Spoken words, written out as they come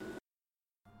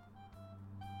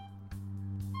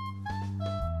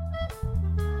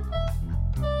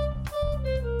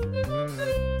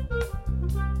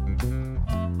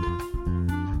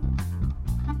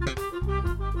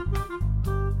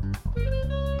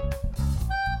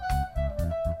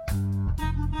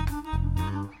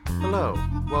Hello,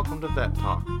 welcome to Vet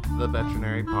Talk, the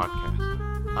veterinary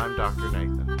podcast. I'm Dr.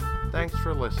 Nathan. Thanks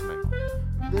for listening.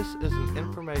 This is an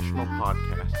informational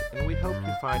podcast, and we hope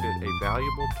you find it a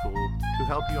valuable tool to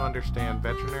help you understand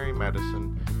veterinary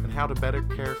medicine and how to better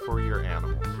care for your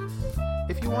animals.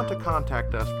 If you want to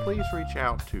contact us, please reach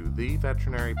out to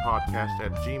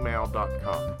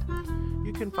theveterinarypodcast@gmail.com.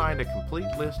 You can find a complete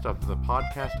list of the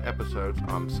podcast episodes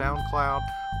on SoundCloud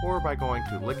or by going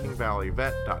to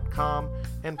lickingvalleyvet.com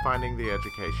and finding the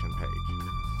education page.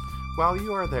 While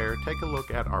you are there, take a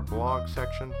look at our blog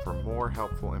section for more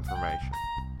helpful information.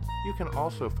 You can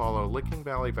also follow Licking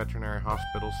Valley Veterinary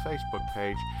Hospital's Facebook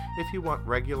page if you want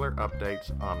regular updates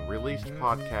on released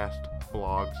podcasts,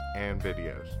 blogs, and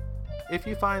videos. If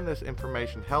you find this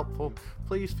information helpful,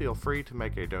 please feel free to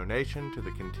make a donation to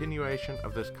the continuation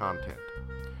of this content.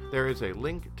 There is a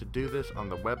link to do this on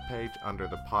the webpage under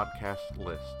the podcast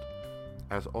list.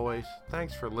 As always,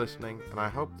 thanks for listening, and I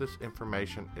hope this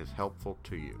information is helpful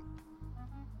to you.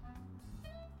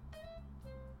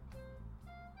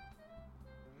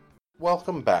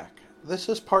 Welcome back. This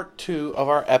is part 2 of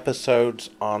our episodes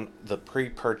on the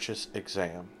pre-purchase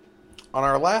exam. On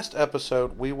our last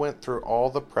episode, we went through all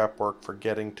the prep work for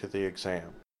getting to the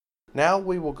exam. Now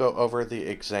we will go over the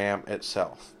exam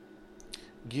itself.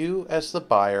 You, as the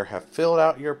buyer, have filled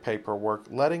out your paperwork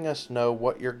letting us know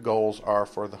what your goals are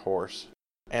for the horse,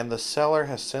 and the seller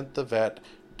has sent the vet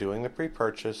doing the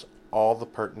pre-purchase all the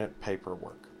pertinent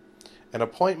paperwork. An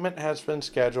appointment has been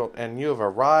scheduled and you have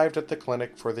arrived at the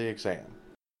clinic for the exam.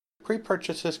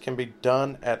 Pre-purchases can be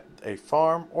done at a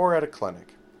farm or at a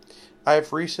clinic. I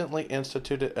have recently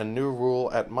instituted a new rule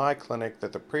at my clinic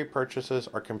that the pre-purchases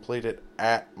are completed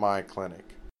at my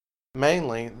clinic.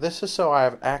 Mainly, this is so I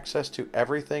have access to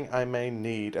everything I may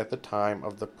need at the time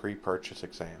of the pre-purchase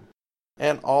exam.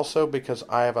 And also because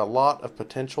I have a lot of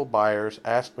potential buyers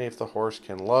ask me if the horse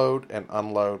can load and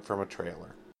unload from a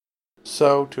trailer.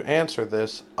 So, to answer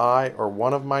this, I or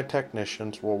one of my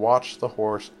technicians will watch the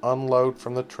horse unload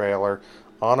from the trailer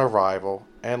on arrival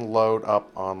and load up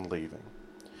on leaving.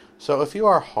 So if you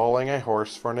are hauling a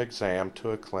horse for an exam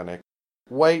to a clinic,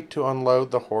 wait to unload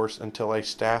the horse until a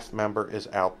staff member is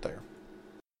out there.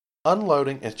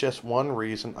 Unloading is just one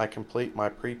reason I complete my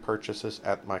pre-purchases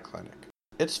at my clinic.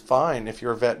 It's fine if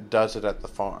your vet does it at the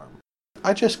farm.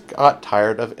 I just got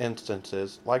tired of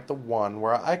instances like the one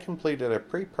where I completed a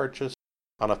pre-purchase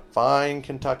on a fine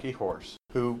Kentucky horse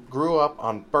who grew up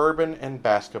on bourbon and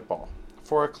basketball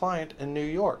for a client in New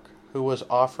York who was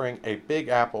offering a Big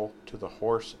Apple to the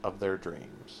horse of their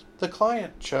dreams. The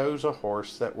client chose a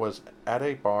horse that was at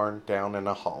a barn down in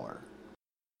a holler.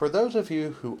 For those of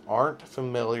you who aren't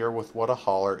familiar with what a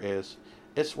holler is,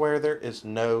 it's where there is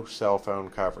no cell phone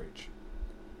coverage.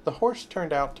 The horse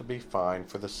turned out to be fine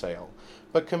for the sale,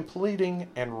 but completing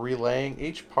and relaying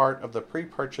each part of the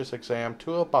pre-purchase exam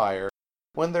to a buyer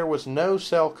when there was no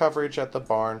cell coverage at the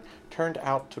barn turned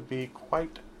out to be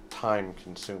quite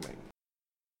time-consuming.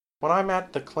 When I'm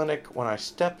at the clinic, when I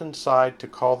step inside to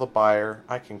call the buyer,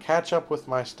 I can catch up with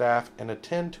my staff and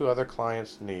attend to other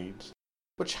clients' needs,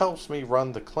 which helps me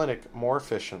run the clinic more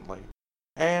efficiently.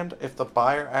 And if the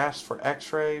buyer asks for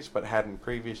x-rays but hadn't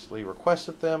previously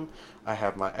requested them, I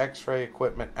have my x-ray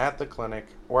equipment at the clinic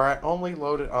where I only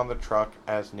load it on the truck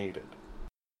as needed.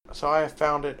 So I have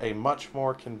found it a much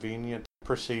more convenient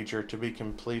procedure to be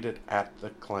completed at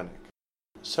the clinic.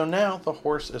 So now the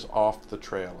horse is off the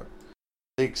trailer.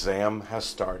 The exam has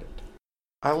started.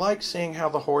 I like seeing how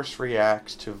the horse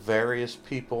reacts to various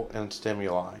people and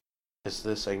stimuli. Is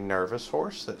this a nervous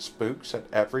horse that spooks at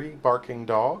every barking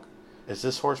dog? Is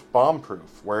this horse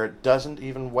bomb-proof, where it doesn't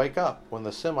even wake up when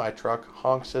the semi-truck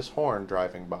honks his horn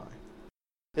driving by?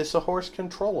 Is the horse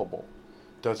controllable?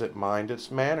 Does it mind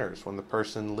its manners when the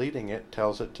person leading it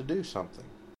tells it to do something?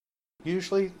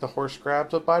 Usually, the horse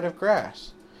grabs a bite of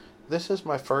grass. This is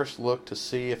my first look to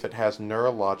see if it has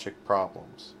neurologic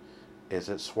problems. Is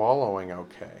it swallowing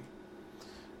okay?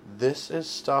 This is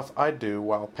stuff I do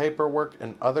while paperwork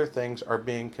and other things are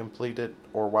being completed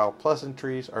or while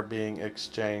pleasantries are being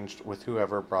exchanged with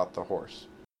whoever brought the horse.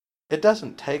 It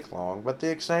doesn't take long, but the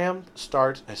exam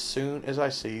starts as soon as I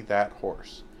see that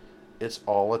horse. It's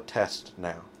all a test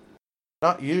now.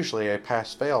 Not usually a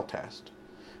pass-fail test,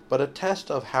 but a test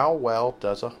of how well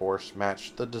does a horse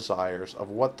match the desires of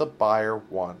what the buyer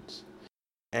wants,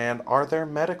 and are there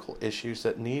medical issues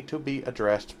that need to be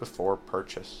addressed before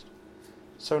purchase.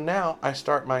 So now I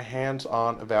start my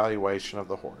hands-on evaluation of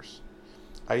the horse.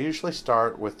 I usually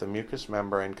start with the mucous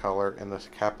membrane color and the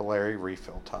capillary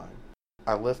refill time.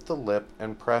 I lift the lip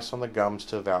and press on the gums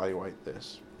to evaluate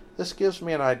this. This gives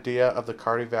me an idea of the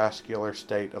cardiovascular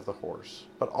state of the horse,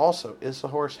 but also, is the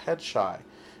horse head shy?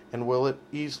 and will it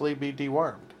easily be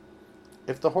dewormed?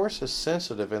 If the horse is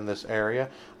sensitive in this area,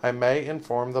 I may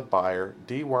inform the buyer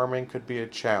deworming could be a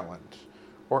challenge,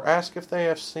 or ask if they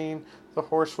have seen the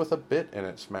horse with a bit in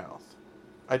its mouth.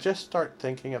 I just start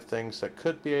thinking of things that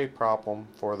could be a problem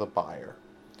for the buyer,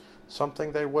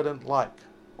 something they wouldn't like,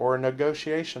 or a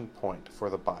negotiation point for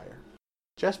the buyer.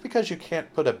 Just because you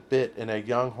can't put a bit in a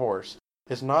young horse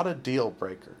is not a deal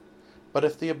breaker. But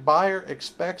if the buyer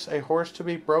expects a horse to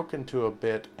be broken to a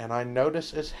bit and I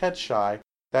notice it's head shy,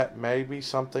 that may be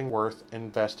something worth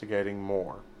investigating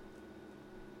more.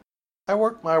 I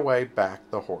work my way back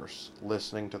the horse,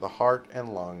 listening to the heart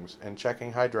and lungs and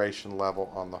checking hydration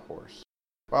level on the horse,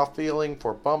 while feeling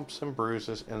for bumps and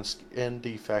bruises and skin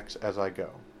defects as I go.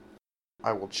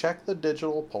 I will check the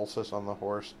digital pulses on the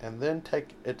horse and then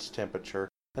take its temperature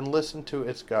and listen to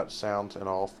its gut sounds in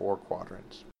all 4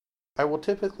 quadrants. I will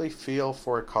typically feel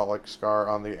for a colic scar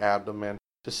on the abdomen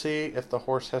to see if the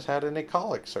horse has had any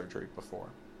colic surgery before.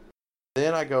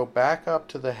 Then I go back up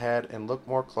to the head and look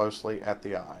more closely at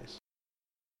the eyes.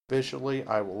 Visually,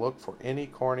 I will look for any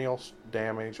corneal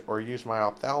damage or use my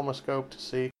ophthalmoscope to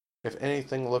see if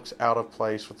anything looks out of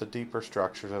place with the deeper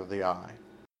structures of the eye.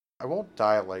 I won't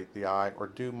dilate the eye or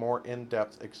do more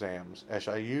in-depth exams, as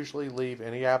I usually leave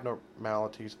any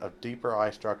abnormalities of deeper eye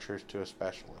structures to a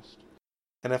specialist.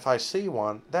 And if I see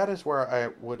one, that is where I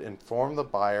would inform the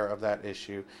buyer of that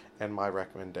issue and my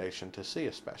recommendation to see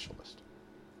a specialist.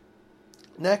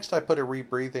 Next, I put a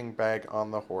rebreathing bag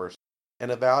on the horse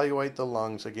and evaluate the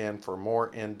lungs again for more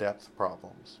in-depth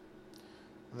problems.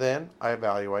 Then, I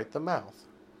evaluate the mouth.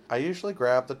 I usually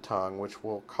grab the tongue, which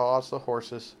will cause the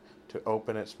horses to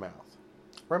open its mouth.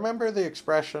 Remember the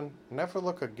expression, never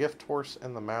look a gift horse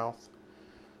in the mouth?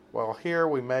 Well, here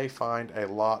we may find a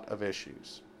lot of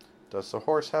issues. Does the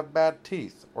horse have bad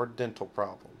teeth or dental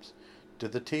problems? Do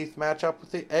the teeth match up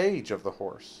with the age of the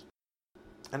horse?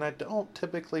 And I don't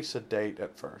typically sedate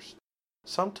at first.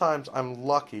 Sometimes I'm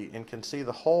lucky and can see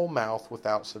the whole mouth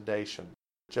without sedation,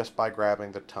 just by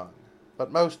grabbing the tongue,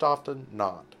 but most often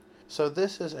not. So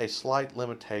this is a slight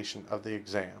limitation of the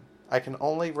exam. I can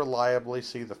only reliably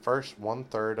see the first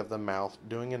 1/3 of the mouth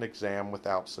doing an exam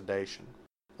without sedation.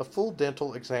 A full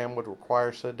dental exam would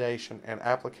require sedation and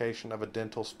application of a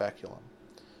dental speculum.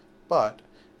 But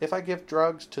if I give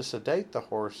drugs to sedate the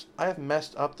horse, I have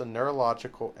messed up the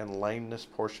neurological and lameness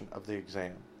portion of the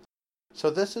exam. So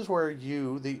this is where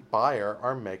you, the buyer,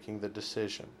 are making the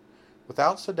decision.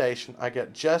 Without sedation, I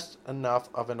get just enough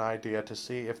of an idea to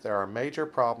see if there are major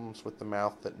problems with the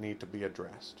mouth that need to be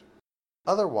addressed.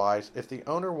 Otherwise, if the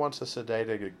owner wants a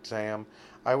sedated exam,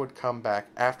 I would come back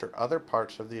after other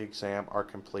parts of the exam are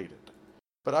completed.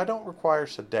 But I don't require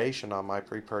sedation on my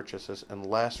pre-purchases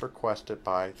unless requested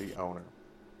by the owner.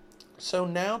 So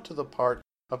now to the part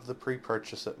of the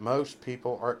pre-purchase that most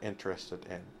people are interested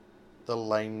in, the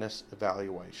lameness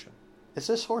evaluation. Is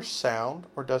this horse sound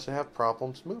or does it have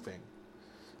problems moving?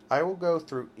 I will go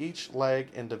through each leg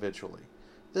individually.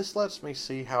 This lets me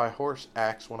see how a horse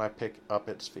acts when I pick up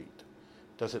its feet.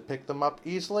 Does it pick them up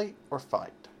easily or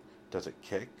fight? Does it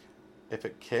kick? If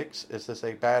it kicks, is this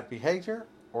a bad behavior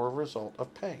or a result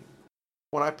of pain?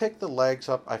 When I pick the legs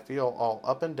up, I feel all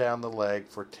up and down the leg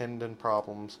for tendon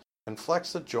problems and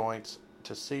flex the joints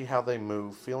to see how they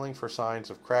move, feeling for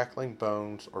signs of crackling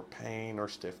bones or pain or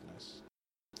stiffness.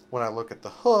 When I look at the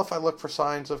hoof, I look for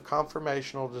signs of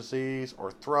conformational disease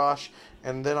or thrush,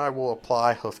 and then I will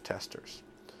apply hoof testers.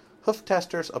 Hoof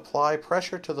testers apply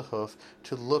pressure to the hoof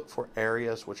to look for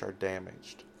areas which are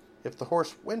damaged. If the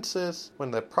horse winces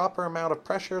when the proper amount of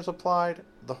pressure is applied,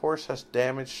 the horse has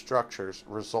damaged structures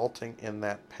resulting in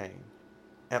that pain.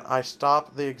 And I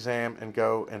stop the exam and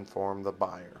go inform the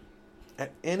buyer.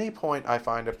 At any point I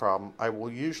find a problem, I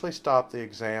will usually stop the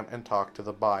exam and talk to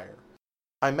the buyer.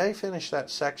 I may finish that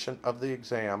section of the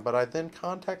exam, but I then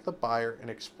contact the buyer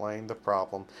and explain the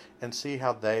problem and see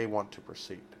how they want to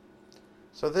proceed.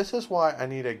 So this is why I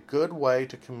need a good way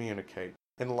to communicate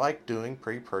and like doing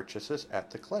pre-purchases at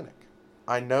the clinic.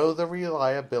 I know the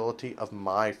reliability of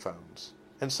my phones,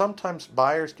 and sometimes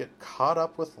buyers get caught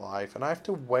up with life and I have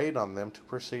to wait on them to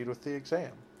proceed with the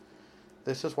exam.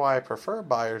 This is why I prefer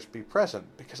buyers be present,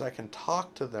 because I can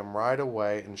talk to them right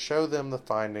away and show them the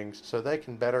findings so they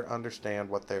can better understand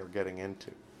what they are getting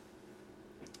into.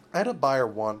 I had a buyer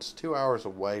once 2 hours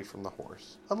away from the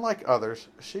horse. Unlike others,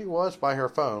 she was by her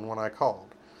phone when I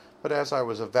called, but as I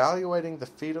was evaluating the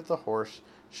feet of the horse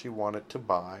she wanted to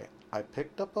buy, I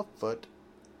picked up a foot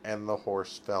and the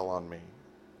horse fell on me.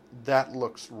 That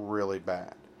looks really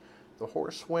bad. The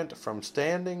horse went from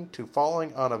standing to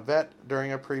falling on a vet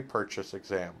during a pre-purchase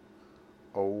exam.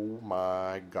 Oh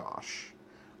my gosh.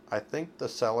 I think the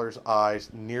seller's eyes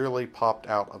nearly popped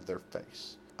out of their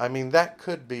face. I mean, that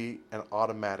could be an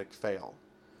automatic fail.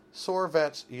 Sore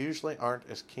vets usually aren't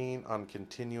as keen on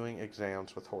continuing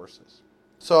exams with horses.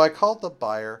 So I called the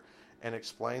buyer and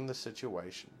explained the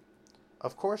situation.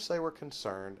 Of course they were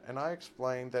concerned, and I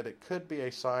explained that it could be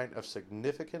a sign of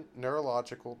significant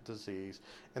neurological disease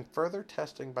and further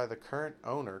testing by the current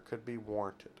owner could be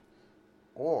warranted.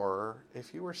 Or,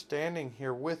 if you were standing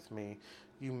here with me,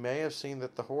 you may have seen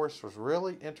that the horse was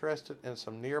really interested in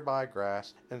some nearby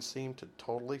grass and seemed to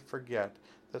totally forget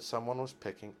that someone was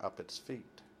picking up its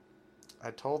feet. I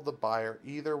told the buyer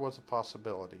either was a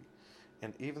possibility,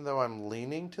 and even though I'm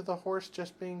leaning to the horse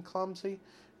just being clumsy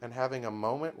and having a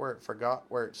moment where it forgot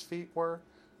where its feet were,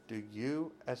 do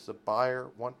you, as the buyer,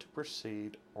 want to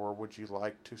proceed, or would you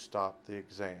like to stop the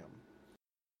exam?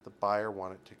 The buyer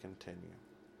wanted to continue.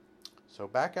 So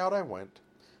back out I went,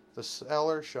 the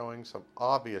seller showing some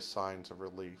obvious signs of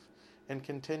relief, and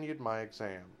continued my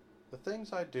exam. The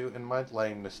things I do in my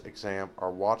lameness exam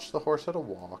are watch the horse at a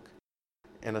walk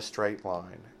in a straight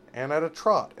line, and at a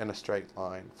trot in a straight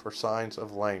line for signs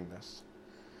of lameness.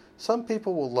 Some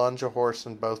people will lunge a horse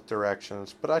in both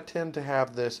directions, but I tend to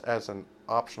have this as an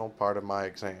optional part of my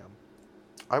exam.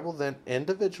 I will then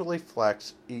individually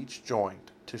flex each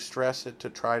joint to stress it to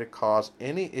try to cause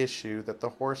any issue that the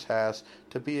horse has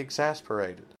to be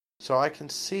exasperated, so I can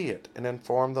see it and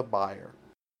inform the buyer.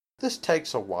 This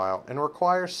takes a while and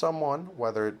requires someone,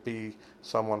 whether it be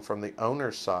someone from the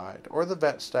owner's side or the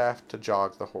vet staff, to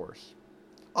jog the horse.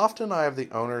 Often I have the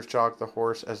owners jog the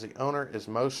horse as the owner is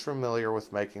most familiar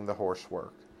with making the horse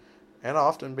work. And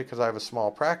often, because I have a small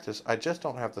practice, I just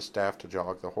don't have the staff to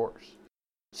jog the horse.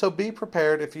 So be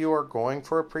prepared if you are going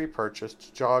for a pre-purchase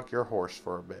to jog your horse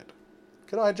for a bit.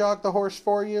 Could I jog the horse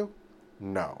for you?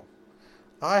 No.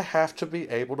 I have to be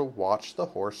able to watch the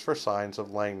horse for signs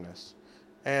of lameness.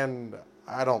 And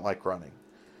I don't like running.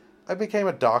 I became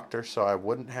a doctor so I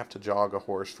wouldn't have to jog a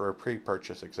horse for a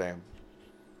pre-purchase exam.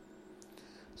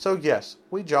 So yes,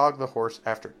 we jog the horse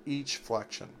after each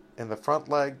flexion. In the front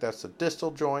leg, that's the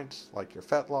distal joints, like your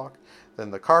fetlock, then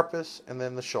the carpus, and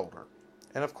then the shoulder.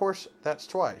 And of course, that's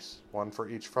twice, one for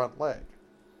each front leg.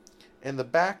 In the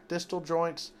back, distal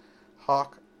joints,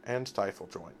 hock, and stifle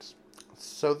joints.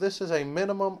 So this is a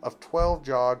minimum of 12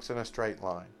 jogs in a straight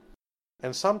line.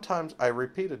 And sometimes I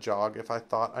repeat a jog if I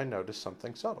thought I noticed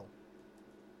something subtle.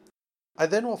 I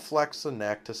then will flex the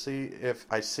neck to see if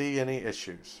I see any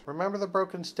issues. Remember the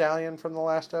broken stallion from the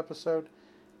last episode?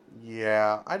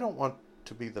 Yeah, I don't want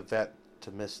to be the vet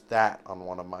to miss that on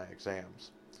one of my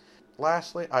exams.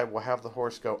 Lastly, I will have the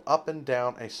horse go up and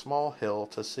down a small hill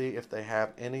to see if they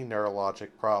have any neurologic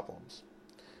problems.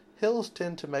 Hills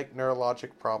tend to make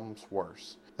neurologic problems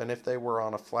worse than if they were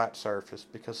on a flat surface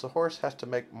because the horse has to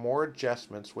make more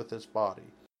adjustments with his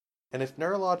body. And if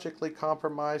neurologically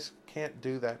compromised, can't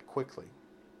do that quickly.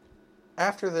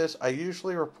 After this, I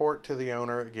usually report to the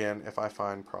owner again if I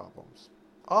find problems.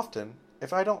 Often,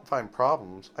 if I don't find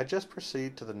problems, I just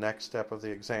proceed to the next step of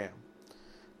the exam.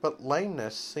 But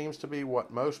lameness seems to be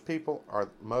what most people are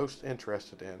most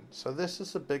interested in, so this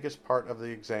is the biggest part of the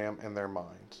exam in their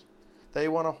minds. They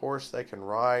want a horse they can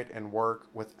ride and work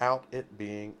without it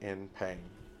being in pain.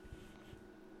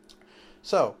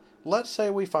 So, let's say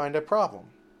we find a problem.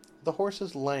 The horse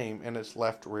is lame in its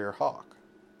left rear hock.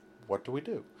 What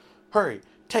do? Hurry,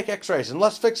 take x-rays and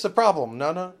let's fix the problem.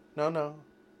 No,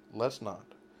 let's not.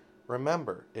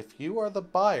 Remember, if you are the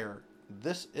buyer,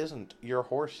 this isn't your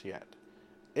horse yet.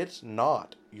 It's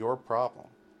not your problem.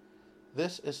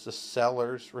 This is the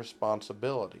seller's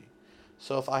responsibility.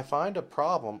 So if I find a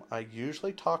problem, I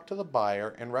usually talk to the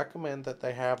buyer and recommend that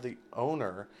they have the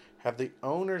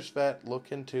owner's vet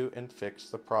look into and fix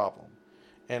the problem.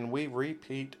 And we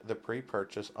repeat the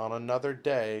pre-purchase on another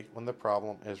day when the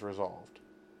problem is resolved.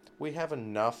 We have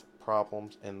enough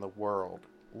problems in the world.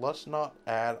 Let's not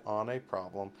add on a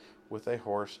problem with a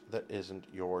horse that isn't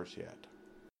yours yet.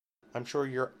 I'm sure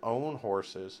your own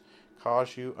horses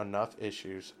cause you enough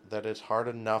issues that it's hard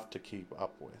enough to keep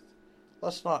up with.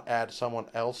 Let's not add someone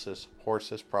else's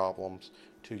horse's problems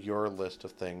to your list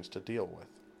of things to deal with.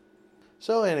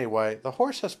 So anyway, the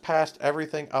horse has passed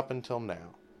everything up until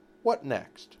now. What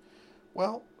next?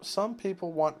 Well, some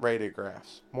people want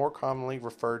radiographs, more commonly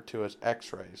referred to as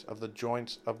x-rays, of the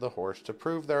joints of the horse to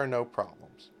prove there are no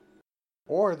problems.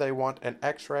 Or they want an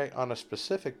x-ray on a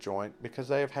specific joint because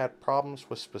they have had problems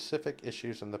with specific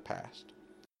issues in the past.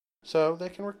 So they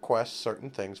can request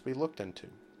certain things be looked into.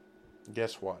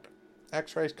 Guess what?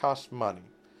 X-rays cost money.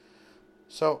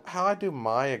 So how I do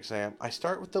my exam, I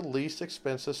start with the least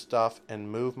expensive stuff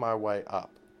and move my way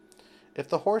up. If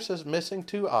the horse is missing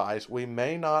 2 eyes, we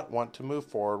may not want to move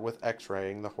forward with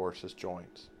x-raying the horse's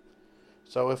joints.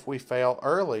 So if we fail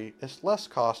early, it's less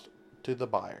cost to the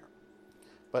buyer.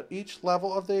 But each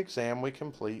level of the exam we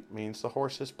complete means the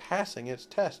horse is passing its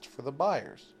test for the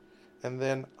buyers. And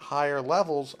then higher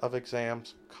levels of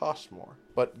exams cost more,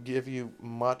 but give you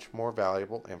much more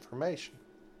valuable information.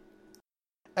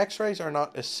 X-rays are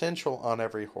not essential on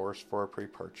every horse for a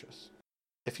pre-purchase.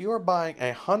 If you are buying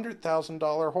a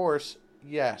 $100,000 horse,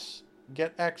 yes,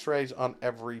 get x-rays on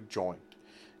every joint.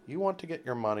 You want to get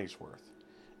your money's worth.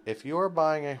 If you are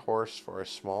buying a horse for a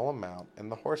small amount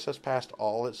and the horse has passed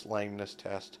all its lameness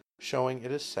tests showing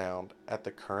it is sound at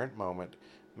the current moment,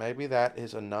 maybe that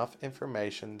is enough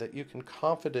information that you can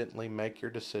confidently make your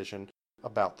decision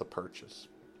about the purchase.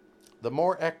 The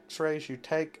more x-rays you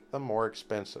take, the more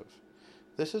expensive.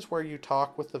 This is where you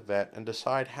talk with the vet and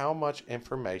decide how much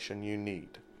information you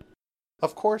need.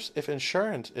 Of course, if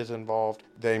insurance is involved,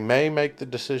 they may make the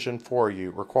decision for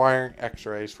you, requiring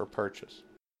x-rays for purchase.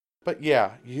 But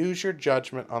yeah, use your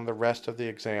judgment on the rest of the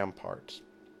exam parts.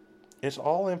 It's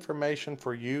all information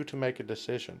for you to make a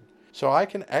decision. So I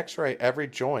can x-ray every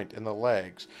joint in the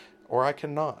legs, or I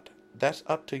cannot. That's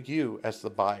up to you as the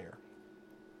buyer.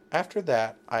 After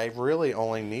that, I really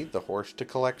only need the horse to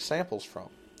collect samples from,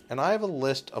 and I have a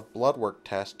list of blood work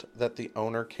tests that the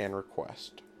owner can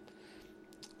request.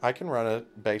 I can run a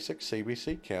basic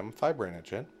CBC Chem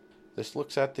fibrinogen. This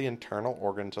looks at the internal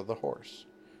organs of the horse.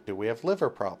 Do we have liver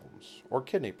problems or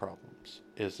kidney problems?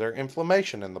 Is there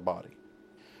inflammation in the body?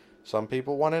 Some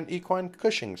people want an equine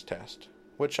Cushing's test,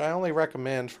 which I only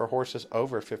recommend for horses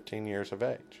over 15 years of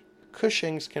age.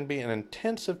 Cushing's can be an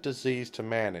intensive disease to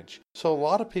manage, so a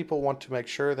lot of people want to make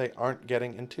sure they aren't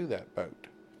getting into that boat.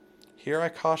 Here I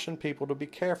caution people to be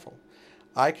careful.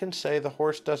 I can say the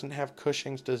horse doesn't have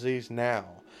Cushing's disease now,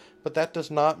 but that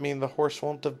does not mean the horse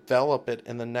won't develop it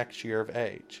in the next year of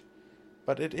age.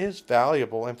 But it is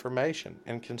valuable information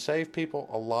and can save people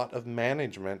a lot of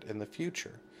management in the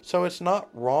future. So it's not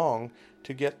wrong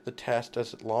to get the test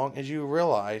as long as you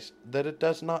realize that it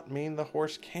does not mean the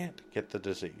horse can't get the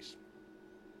disease.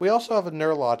 We also have a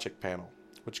neurologic panel,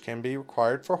 which can be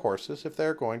required for horses if they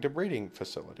are going to breeding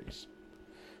facilities.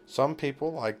 Some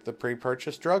people like the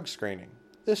pre-purchase drug screening.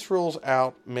 This rules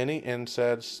out many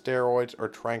NSAIDs, steroids, or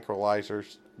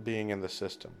tranquilizers being in the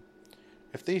system.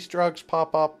 If these drugs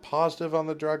pop up positive on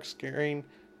the drug screen,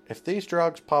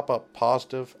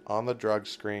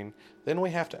 then we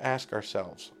have to ask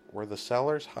ourselves, were the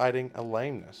sellers hiding a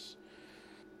lameness?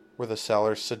 Were the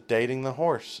sellers sedating the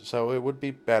horse so it would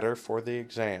be better for the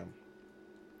exam?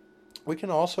 We can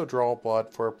also draw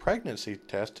blood for a pregnancy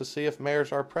test to see if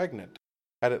mares are pregnant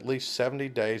at least 70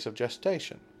 days of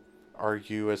gestation. Are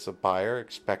you as the buyer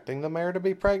expecting the mare to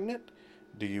be pregnant?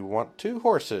 Do you want 2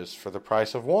 horses for the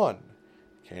price of 1?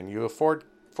 Can you afford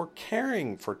for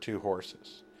caring for 2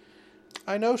 horses?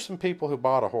 I know some people who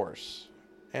bought a horse,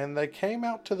 and they came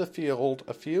out to the field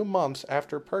a few months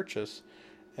after purchase,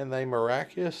 and they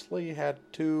miraculously had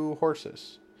 2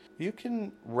 horses. You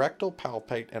can rectal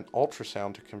palpate and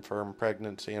ultrasound to confirm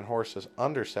pregnancy in horses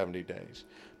under 70 days,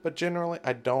 but generally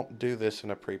I don't do this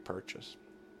in a pre-purchase.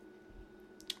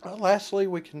 Lastly,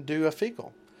 we can do a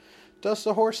fecal. Does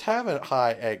the horse have a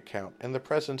high egg count in the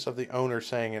presence of the owner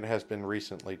saying it has been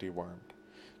recently dewormed?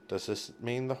 Does this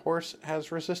mean the horse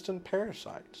has resistant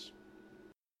parasites?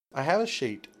 I have a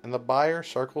sheet, and the buyer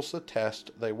circles the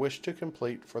test they wish to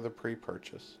complete for the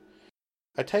pre-purchase.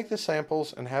 I take the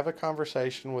samples and have a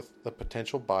conversation with the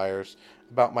potential buyers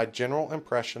about my general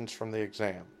impressions from the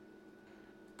exam.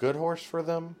 Good horse for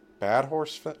them? Bad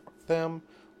horse for them?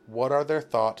 What are their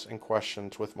thoughts and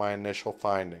questions with my initial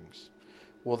findings?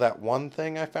 Will that one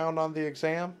thing I found on the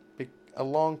exam be a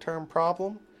long-term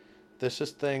problem? This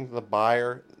is thing the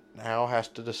buyer now has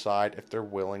to decide if they're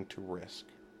willing to risk.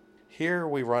 Here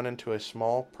we run into a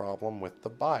small problem with the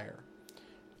buyer.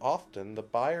 Often the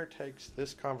buyer takes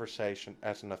this conversation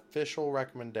as an official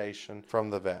recommendation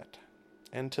from the vet,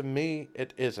 and to me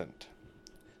it isn't.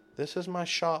 This is my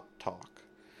shop talk,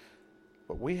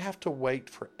 but we have to wait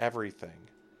for everything.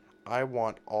 I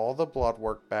want all the blood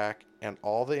work back and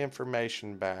all the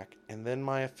information back, and then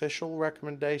my official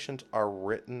recommendations are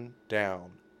written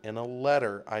down in a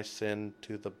letter I send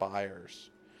to the buyers.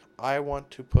 I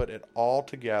want to put it all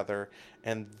together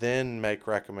and then make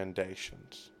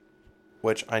recommendations,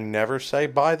 which I never say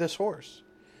buy this horse.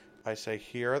 I say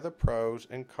here are the pros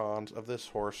and cons of this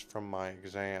horse from my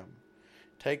exam.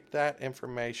 Take that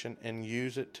information and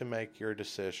use it to make your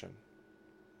decision.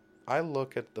 I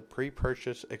look at the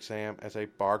pre-purchase exam as a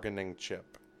bargaining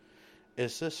chip.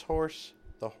 Is this horse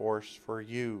the horse for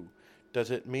you? Does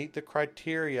it meet the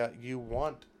criteria you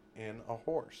want in a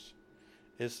horse?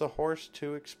 Is the horse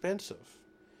too expensive?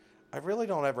 I really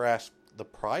don't ever ask the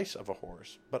price of a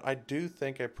horse, but I do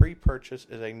think a pre-purchase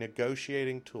is a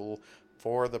negotiating tool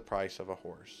for the price of a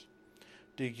horse.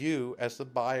 Do you, as the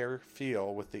buyer,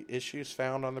 feel with the issues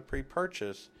found on the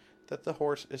pre-purchase that the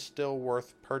horse is still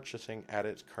worth purchasing at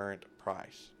its current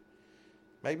price?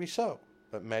 Maybe so,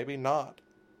 but maybe not.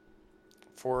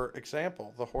 For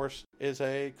example, the horse is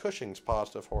a Cushing's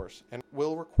positive horse and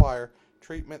will require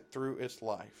treatment through its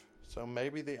life. So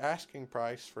maybe the asking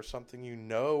price for something you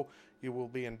know you will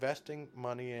be investing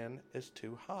money in is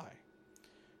too high.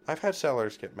 I've had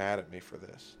sellers get mad at me for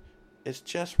this. It's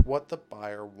just what the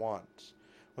buyer wants.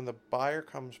 When the buyer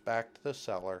comes back to the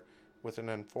seller with an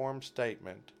informed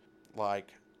statement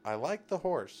like, I like the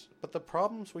horse, but the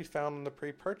problems we found in the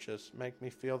pre-purchase make me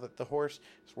feel that the horse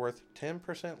is worth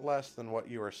 10% less than what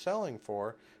you are selling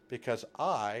for because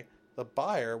I, the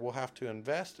buyer, will have to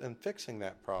invest in fixing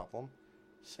that problem,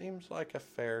 seems like a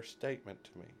fair statement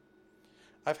to me.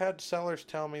 I've had sellers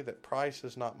tell me that price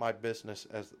is not my business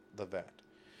as the vet.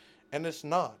 And it's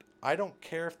not. I don't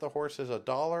care if the horse is $1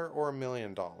 or $1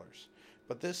 million.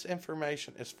 But this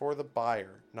information is for the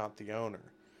buyer, not the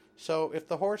owner. So if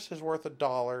the horse is worth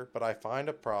 $1, but I find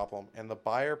a problem, and the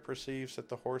buyer perceives that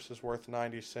the horse is worth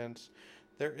 90 cents,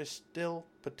 there is still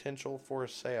potential for a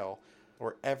sale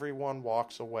where everyone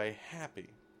walks away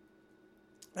happy.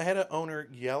 I had an owner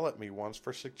yell at me once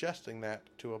for suggesting that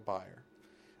to a buyer.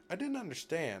 I didn't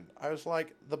understand. I was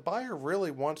like, the buyer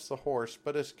really wants the horse,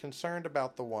 but is concerned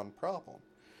about the one problem.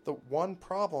 The one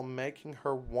problem making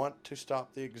her want to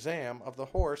stop the exam of the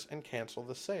horse and cancel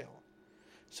the sale.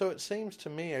 So it seems to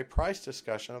me a price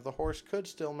discussion of the horse could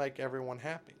still make everyone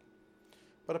happy.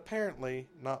 But apparently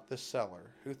not this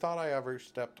seller, who thought I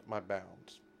overstepped my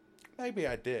bounds. Maybe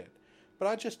I did, but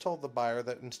I just told the buyer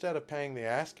that instead of paying the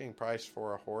asking price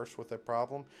for a horse with a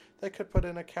problem, they could put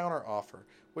in a counter offer,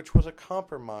 which was a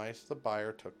compromise the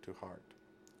buyer took to heart.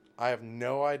 I have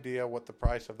no idea what the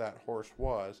price of that horse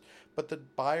was, but the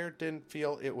buyer didn't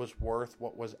feel it was worth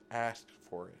what was asked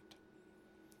for it,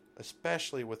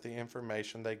 especially with the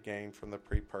information they gained from the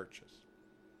pre-purchase,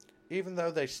 even though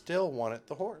they still wanted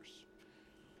the horse.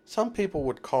 Some people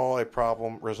would call a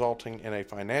problem resulting in a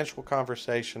financial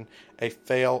conversation a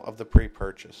fail of the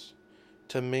pre-purchase.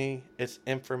 To me, it's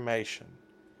information,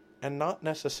 and not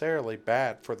necessarily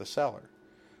bad for the seller.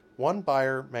 One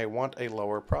buyer may want a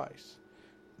lower price.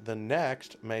 The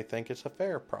next may think it's a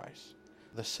fair price.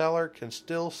 The seller can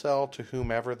still sell to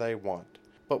whomever they want,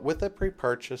 but with a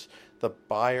pre-purchase, the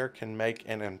buyer can make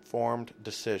an informed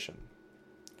decision.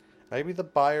 Maybe the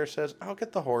buyer says, I'll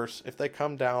get the horse if they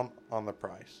come down on the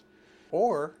price.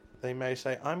 Or they may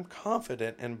say, I'm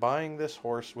confident in buying this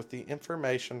horse with the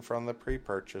information from the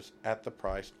pre-purchase at the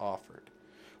price offered.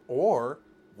 Or,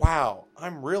 wow,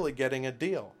 I'm really getting a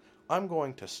deal. I'm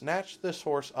going to snatch this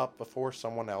horse up before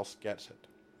someone else gets it.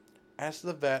 As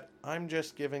the vet, I'm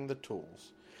just giving the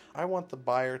tools. I want the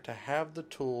buyer to have the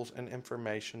tools and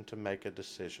information to make a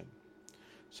decision.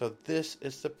 So this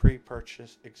is the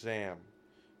pre-purchase exam.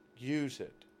 Use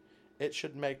it. It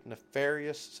should make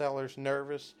nefarious sellers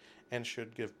nervous and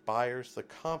should give buyers the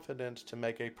confidence to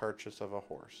make a purchase of a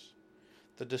horse.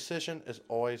 The decision is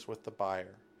always with the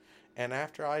buyer. And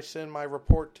after I send my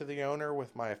report to the owner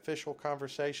with my official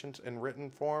conversations in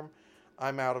written form,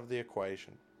 I'm out of the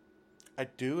equation. I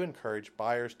do encourage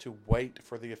buyers to wait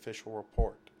for the official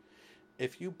report.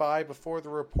 If you buy before the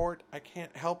report, I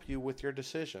can't help you with your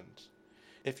decisions.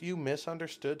 If you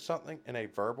misunderstood something in a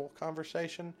verbal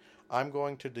conversation, I'm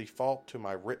going to default to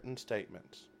my written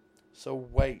statements. So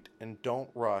wait and don't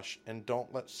rush and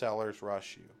don't let sellers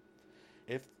rush you.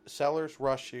 If sellers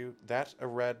rush you, that's a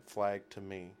red flag to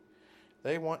me.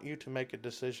 They want you to make a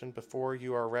decision before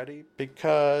you are ready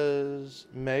because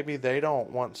maybe they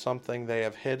don't want something they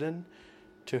have hidden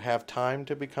to have time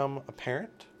to become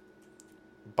apparent.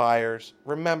 Buyers,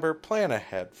 remember, plan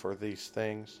ahead for these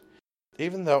things.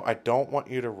 Even though I don't want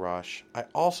you to rush, I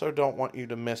also don't want you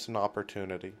to miss an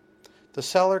opportunity. The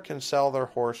seller can sell their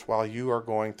horse while you are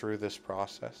going through this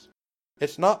process.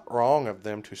 It's not wrong of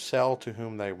them to sell to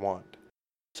whom they want.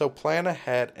 So plan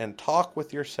ahead and talk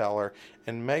with your seller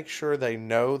and make sure they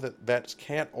know that vets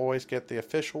can't always get the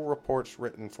official reports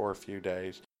written for a few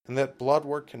days and that blood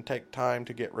work can take time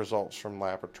to get results from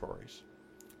laboratories.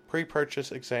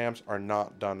 Pre-purchase exams are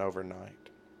not done overnight.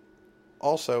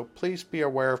 Also, please be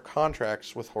aware of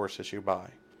contracts with horses you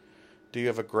buy. Do you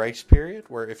have a grace period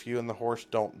where if you and the horse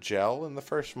don't gel in the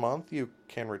first month, you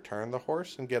can return the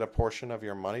horse and get a portion of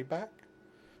your money back?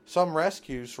 Some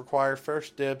rescues require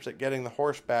first dibs at getting the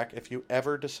horse back if you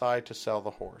ever decide to sell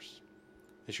the horse.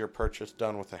 Is your purchase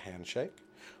done with a handshake?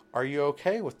 Are you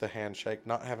okay with the handshake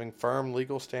not having firm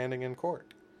legal standing in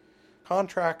court?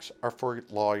 Contracts are for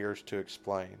lawyers to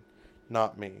explain,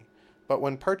 not me. But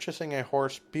when purchasing a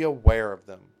horse, be aware of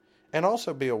them. And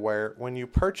also be aware, when you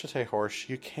purchase a horse,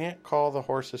 you can't call the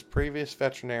horse's previous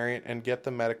veterinarian and get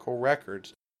the medical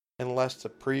records unless the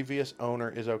previous owner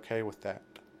is okay with that.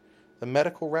 The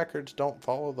medical records don't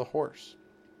follow the horse.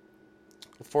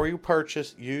 Before you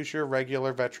purchase, use your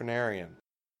regular veterinarian.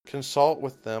 Consult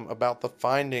with them about the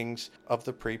findings of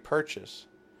the pre-purchase.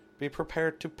 Be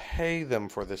prepared to pay them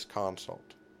for this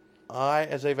consult. I,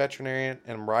 as a veterinarian,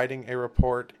 am writing a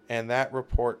report, and that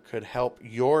report could help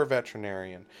your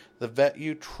veterinarian, the vet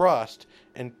you trust,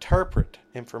 interpret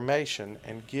information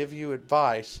and give you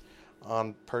advice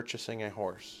on purchasing a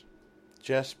horse,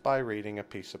 just by reading a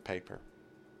piece of paper.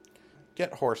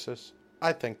 Get horses.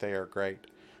 I think they are great.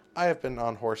 I have been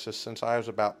on horses since I was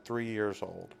about 3 years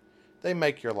old. They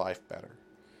make your life better.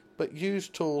 But use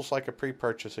tools like a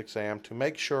pre-purchase exam to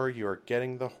make sure you are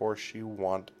getting the horse you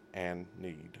want and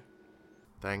need.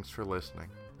 Thanks for listening.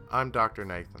 I'm Dr.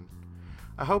 Nathan.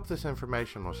 I hope this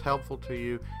information was helpful to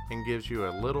you and gives you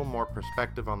a little more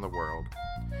perspective on the world.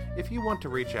 If you want to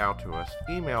reach out to us,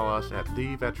 email us at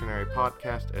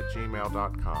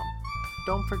theveterinarypodcast@gmail.com.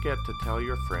 Don't forget to tell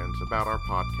your friends about our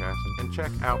podcast and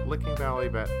check out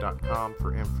lickingvalleyvet.com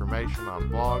for information on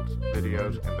blogs,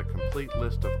 videos, and the complete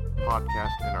list of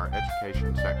podcasts in our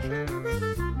education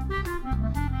section.